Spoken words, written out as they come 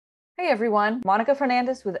Hey everyone, Mónica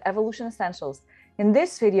Fernandes with Evolution Essentials. In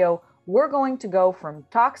this video, we're going to go from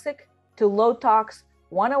toxic to low tox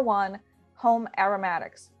 101 home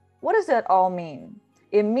aromatics. What does that all mean?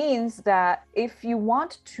 It means that if you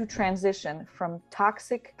want to transition from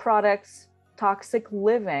toxic products, toxic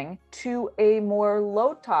living to a more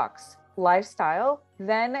low tox lifestyle,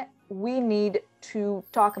 then we need to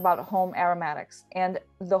talk about home aromatics. And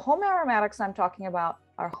the home aromatics I'm talking about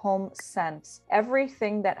are home scents,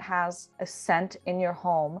 everything that has a scent in your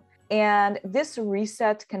home. And this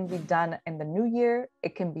reset can be done in the new year.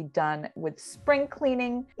 It can be done with spring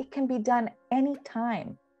cleaning. It can be done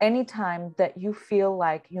anytime that you feel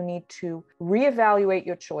like you need to reevaluate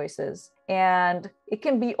your choices. And it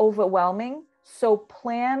can be overwhelming. So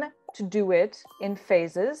plan to do it in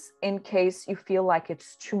phases in case you feel like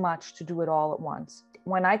it's too much to do it all at once.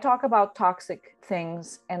 When I talk about toxic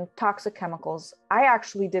things and toxic chemicals, I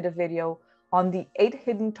actually did a video on the 8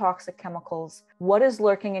 hidden toxic chemicals, what is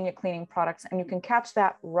lurking in your cleaning products, and you can catch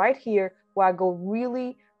that right here where I go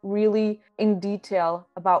really in detail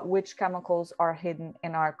about which chemicals are hidden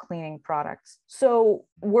in our cleaning products. So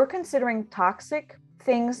we're considering toxic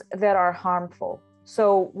things that are harmful.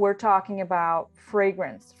 So we're talking about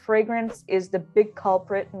fragrance. Fragrance is the big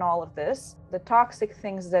culprit in all of this. The toxic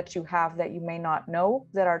things that you have that you may not know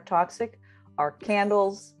that are toxic are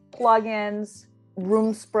candles, plug-ins,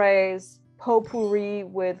 room sprays, potpourri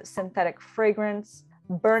with synthetic fragrance,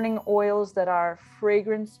 burning oils that are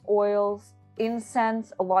fragrance oils,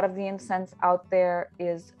 incense. A lot of the incense out there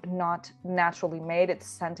is not naturally made. It's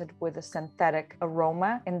scented with a synthetic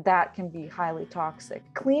aroma, and that can be highly toxic.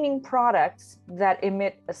 Cleaning products that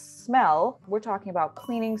emit a smell, we're talking about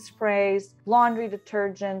cleaning sprays, laundry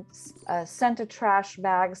detergents, scented trash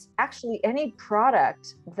bags. Actually, any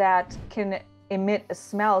product that can emit a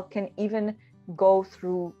smell can even go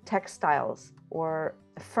through textiles or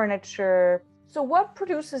furniture. So what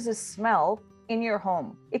produces a smell in your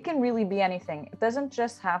home? It can really be anything. It doesn't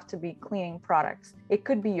just have to be cleaning products. It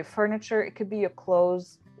could be your furniture, it could be your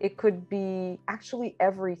clothes, it could be actually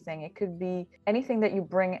everything. It could be anything that you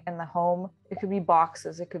bring in the home. It could be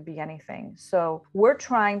boxes, it could be anything. So we're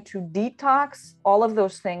trying to detox all of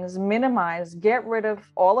those things, minimize, get rid of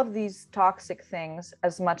all of these toxic things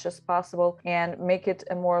as much as possible and make it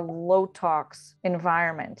a more low tox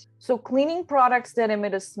environment. So cleaning products that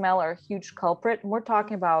emit a smell are a huge culprit. And we're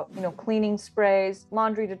talking about, cleaning sprays,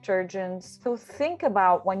 laundry detergents. So think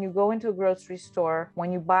about when you go into a grocery store,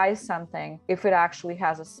 when you buy something, if it actually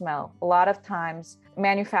has a smell. A lot of times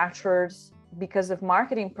manufacturers, because of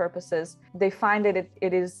marketing purposes, they find that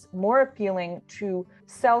it is more appealing to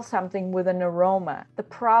sell something with an aroma. The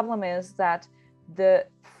problem is that the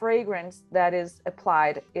fragrance that is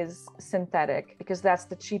applied is synthetic, because that's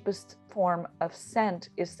the cheapest form of scent,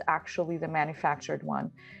 is actually the manufactured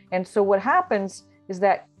one. And so what happens is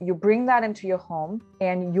that you bring that into your home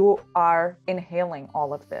and you are inhaling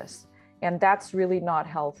all of this. And that's really not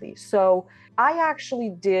healthy. So I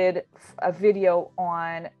actually did a video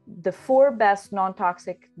on the 4 best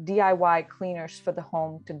non-toxic DIY cleaners for the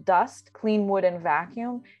home to dust, clean wood, and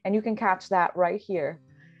vacuum. And you can catch that right here.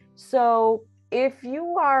 So if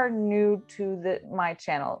you are new to my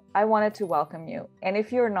channel, I wanted to welcome you. And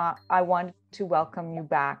if you're not, I want to welcome you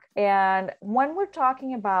back. And when we're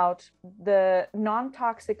talking about the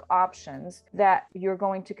non-toxic options that you're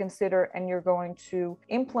going to consider and you're going to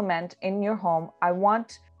implement in your home, I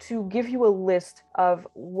want to give you a list of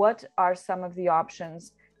what are some of the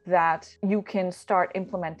options that you can start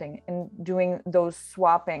implementing and doing those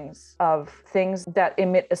swappings of things that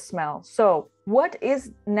emit a smell. So what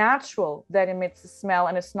is natural that emits a smell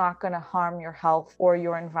and it's not going to harm your health or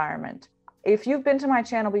your environment? If you've been to my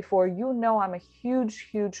channel before, you know I'm a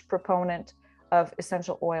huge proponent of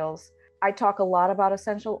essential oils. I talk a lot about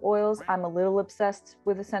essential oils. I'm a little obsessed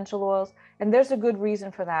with essential oils, and there's a good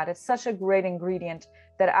reason for that. It's such a great ingredient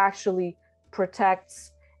that actually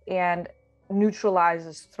protects and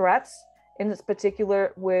neutralizes threats. In this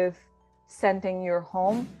particular, with scenting your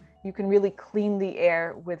home, you can really clean the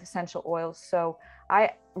air with essential oils. So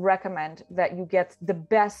I recommend that you get the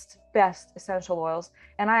best essential oils.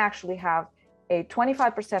 And I actually have a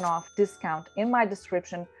 25% off discount in my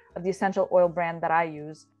description of the essential oil brand that I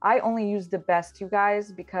use. I only use the best, you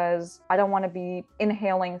guys, because I don't want to be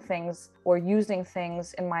inhaling things or using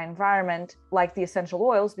things in my environment like the essential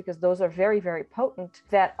oils, because those are very potent,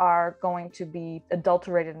 that are going to be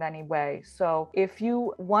adulterated in any way. So if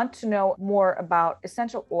you want to know more about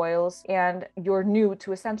essential oils and you're new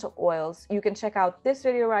to essential oils, you can check out this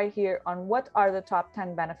video right here on what are the top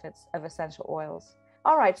 10 benefits of essential oils.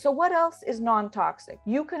 All right, so what else is non-toxic?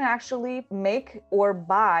 You can actually make or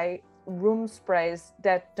buy room sprays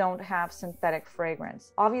that don't have synthetic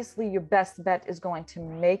fragrance. Obviously, your best bet is going to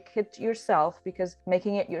make it yourself, because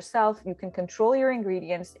making it yourself, you can control your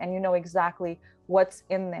ingredients and you know exactly what's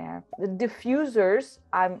in there. The diffusers,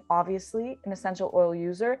 I'm obviously an essential oil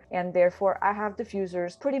user, and therefore I have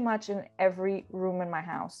diffusers pretty much in every room in my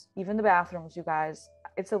house, even the bathrooms, you guys.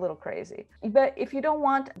 It's a little crazy. But if you don't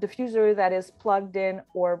want a diffuser that is plugged in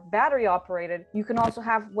or battery operated, you can also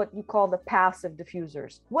have what you call the passive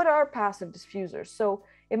diffusers. What are passive diffusers? So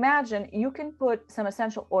imagine you can put some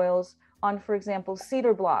essential oils on, for example,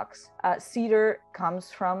 cedar blocks. Cedar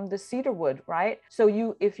comes from the cedar wood, right?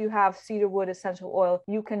 So if you have cedar wood essential oil,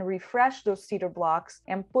 you can refresh those cedar blocks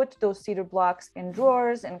and put those cedar blocks in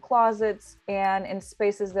drawers and closets and in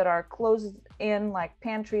spaces that are closed in, like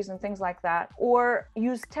pantries and things like that. Or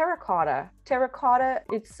use terracotta. Terracotta,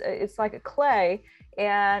 it's like a clay,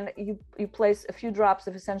 and you place a few drops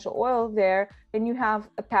of essential oil there, and you have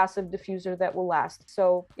a passive diffuser that will last.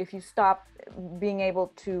 So if you stop being able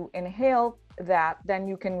to inhale that, then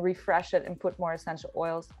you can refresh it and put more essential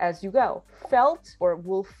oils as you go. Felt or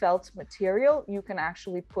wool felt material, you can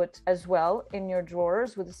actually put as well in your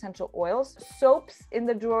drawers with essential oils. Soaps in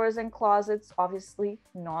the drawers and closets, obviously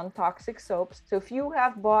non-toxic soaps. So if you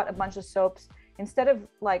have bought a bunch of soaps, instead of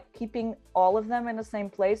like keeping all of them in the same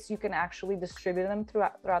place, you can actually distribute them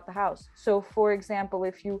throughout the house. So for example,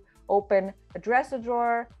 if you open a dresser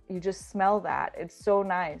drawer, you just smell that. It's so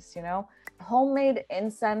nice, you know? Homemade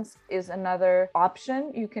incense is another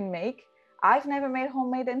option you can make. I've never made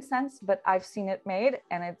homemade incense, but I've seen it made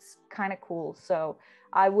and it's kind of cool. So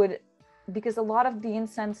I would, because a lot of the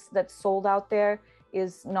incense that's sold out there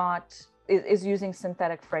is using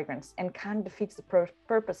synthetic fragrance and kind of defeats the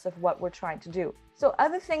purpose of what we're trying to do. So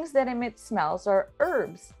other things that emit smells are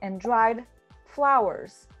herbs and dried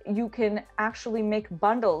flowers. You can actually make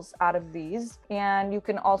bundles out of these, and you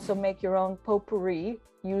can also make your own potpourri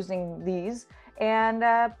using these and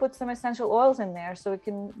put some essential oils in there so it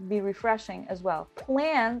can be refreshing as well.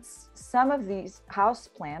 Plants, some of these house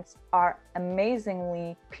plants are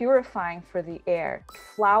amazingly purifying for the air.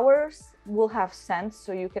 Flowers will have scents,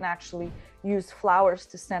 so you can actually use flowers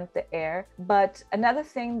to scent the air. But another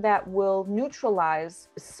thing that will neutralize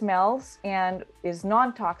smells and is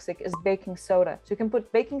non-toxic is baking soda. So you can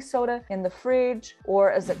put baking soda in the fridge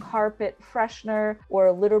or as a carpet freshener or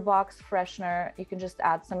a litter box freshener. You can just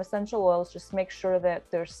add some essential oils. Just make sure that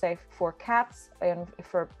they're safe for cats and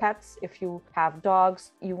for pets. If you have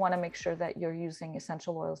dogs, you want to make sure that you're using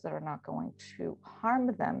essential oils that are not going to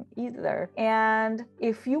harm them either. And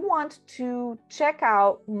if you want to check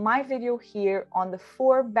out my video here on the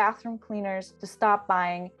 4 bathroom cleaners to stop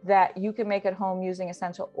buying that you can make at home using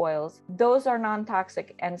essential oils, those are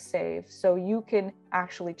non-toxic and safe. So you can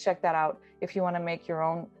actually check that out if you want to make your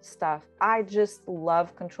own stuff. I just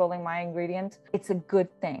love controlling my ingredients. It's a good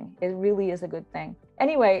thing. It really is a good thing.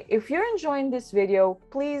 Anyway, if you're enjoying this video,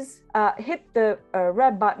 please hit the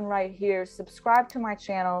red button right here, subscribe to my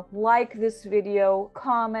channel, like this video,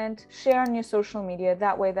 comment, share on your social media.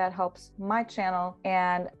 That way that helps my channel,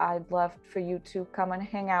 and I'd love for you to come and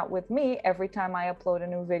hang out with me every time I upload a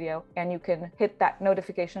new video, and you can hit that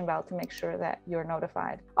notification bell to make sure that you're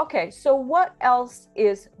notified. Okay, so what else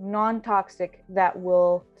is non-toxic that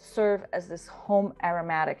will serve as this home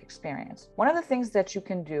aromatic experience? One of the things that you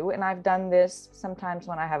can do, and I've done this sometimes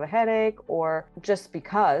when I have a headache or just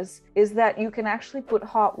because, is that you can actually put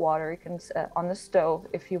hot water, you can on the stove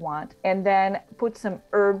if you want, and then put some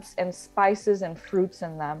herbs and spices and fruits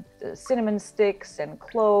in them, cinnamon sticks and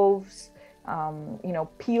cloves, you know,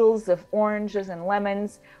 peels of oranges and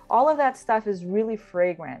lemons. All of that stuff is really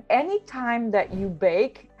fragrant. Anytime that you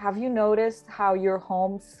bake, have you noticed how your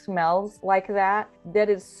home smells like that? That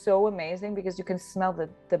is so amazing because you can smell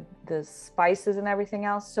the spices and everything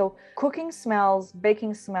else. So cooking smells,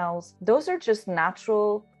 baking smells, those are just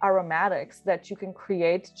natural aromatics that you can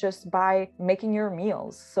create just by making your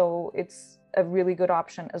meals. So it's a really good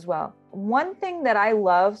option as well. One thing that I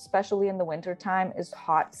love, especially in the winter time, is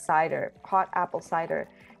hot cider, hot apple cider.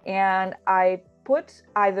 And I put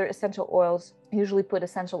either essential oils, usually put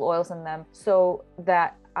essential oils in them so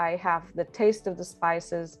that I have the taste of the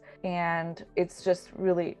spices, and it's just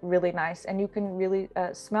really, really nice. And you can really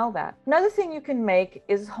smell that. Another thing you can make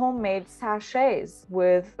is homemade sachets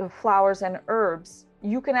with flowers and herbs.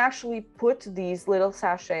 You can actually put these little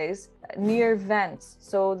sachets near vents.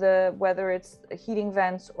 So whether it's heating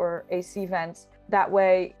vents or AC vents, That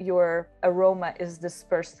way your aroma is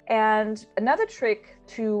dispersed. And another trick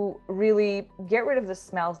to really get rid of the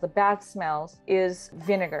smells, the bad smells, is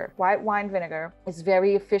vinegar. White wine vinegar is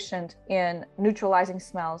very efficient in neutralizing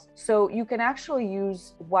smells. So you can actually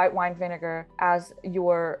use white wine vinegar as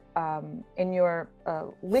your in your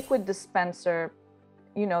liquid dispenser.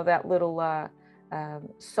 You know, that little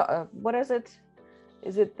what is it?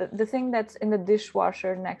 Is it the thing that's in the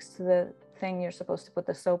dishwasher next to the thing you're supposed to put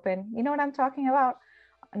the soap in? You know what I'm talking about?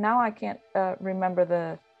 Now I can't remember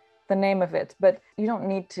the name of it, but you don't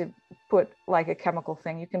need to put like a chemical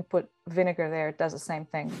thing. You can put vinegar there. It does the same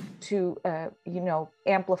thing to you know,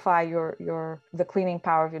 amplify the cleaning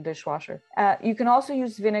power of your dishwasher. You can also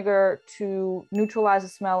use vinegar to neutralize the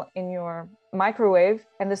smell in your microwave,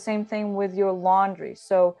 and the same thing with your laundry.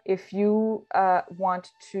 So if you want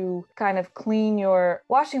to kind of clean your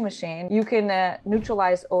washing machine, you can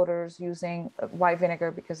neutralize odors using white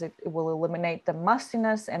vinegar, because it will eliminate the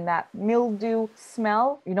mustiness and that mildew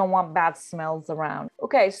smell. You don't want bad smells around.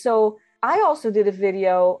 Okay, so I also did a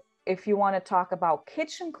video, if you want to talk about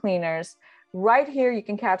kitchen cleaners. Right here, you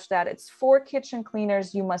can catch that. It's 4 kitchen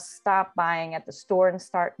cleaners you must stop buying at the store and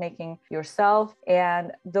start making yourself.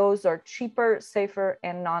 And those are cheaper, safer,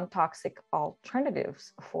 and non-toxic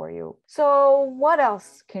alternatives for you. So what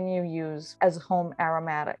else can you use as home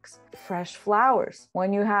aromatics? Fresh flowers.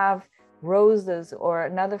 When you have roses or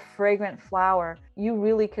another fragrant flower, you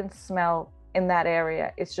really can smell in that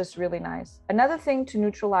area. It's just really nice. Another thing to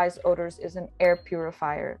neutralize odors is an air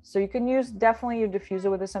purifier. So you can use definitely your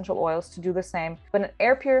diffuser with essential oils to do the same, but an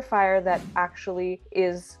air purifier that actually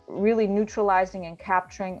is really neutralizing and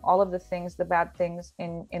capturing all of the things, the bad things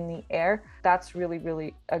in the air, that's really,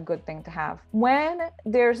 really a good thing to have. When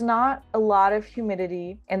there's not a lot of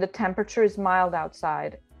humidity and the temperature is mild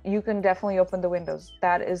outside, you can definitely open the windows.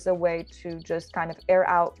 That is a way to just kind of air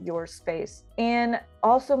out your space. And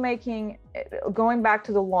also going back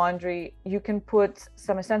to the laundry, you can put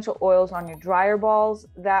some essential oils on your dryer balls.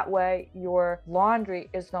 That way your laundry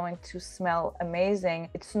is going to smell amazing.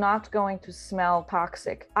 It's not going to smell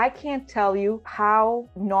toxic. I can't tell you how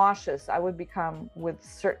nauseous I would become with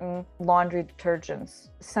certain laundry detergents.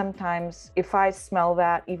 Sometimes if I smell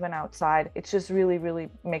that even outside, it just really, really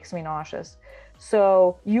makes me nauseous.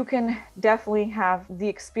 So you can definitely have the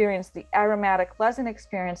experience, the aromatic, pleasant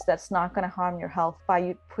experience that's not going to harm your health by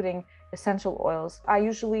you putting essential oils. I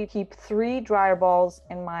usually keep 3 dryer balls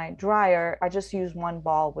in my dryer. I just use 1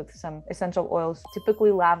 ball with some essential oils,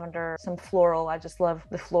 typically lavender, some floral. I just love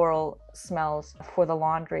the floral smells for the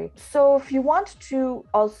laundry. So if you want to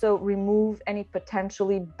also remove any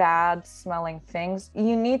potentially bad smelling things,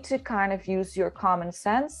 you need to kind of use your common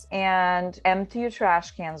sense and empty your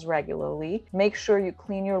trash cans regularly. Make sure you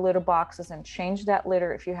clean your litter boxes and change that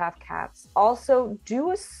litter if you have cats. Also,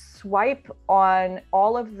 do a swipe on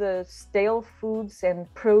all of the stale foods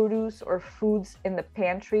and produce or foods in the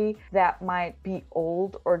pantry that might be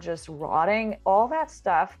old or just rotting. All that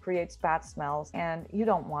stuff creates bad smells, and you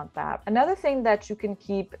don't want that. Another thing that you can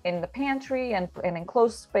keep in the pantry and in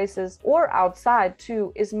enclosed spaces or outside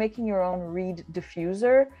too is making your own reed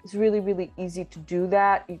diffuser. It's really, really easy to do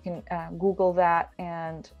that. You can Google that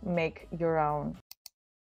and make your own.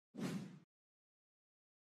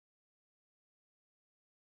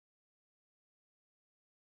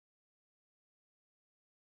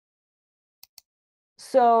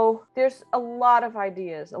 So there's a lot of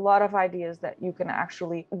ideas that you can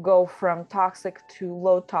actually go from toxic to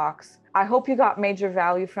low tox. I hope you got major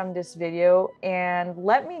value from this video, and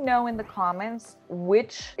let me know in the comments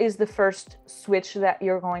which is the first switch that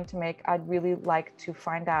you're going to make. I'd really like to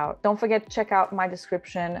find out. Don't forget to check out my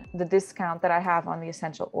description, the discount that I have on the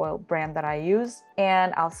essential oil brand that I use,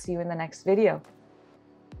 and I'll see you in the next video.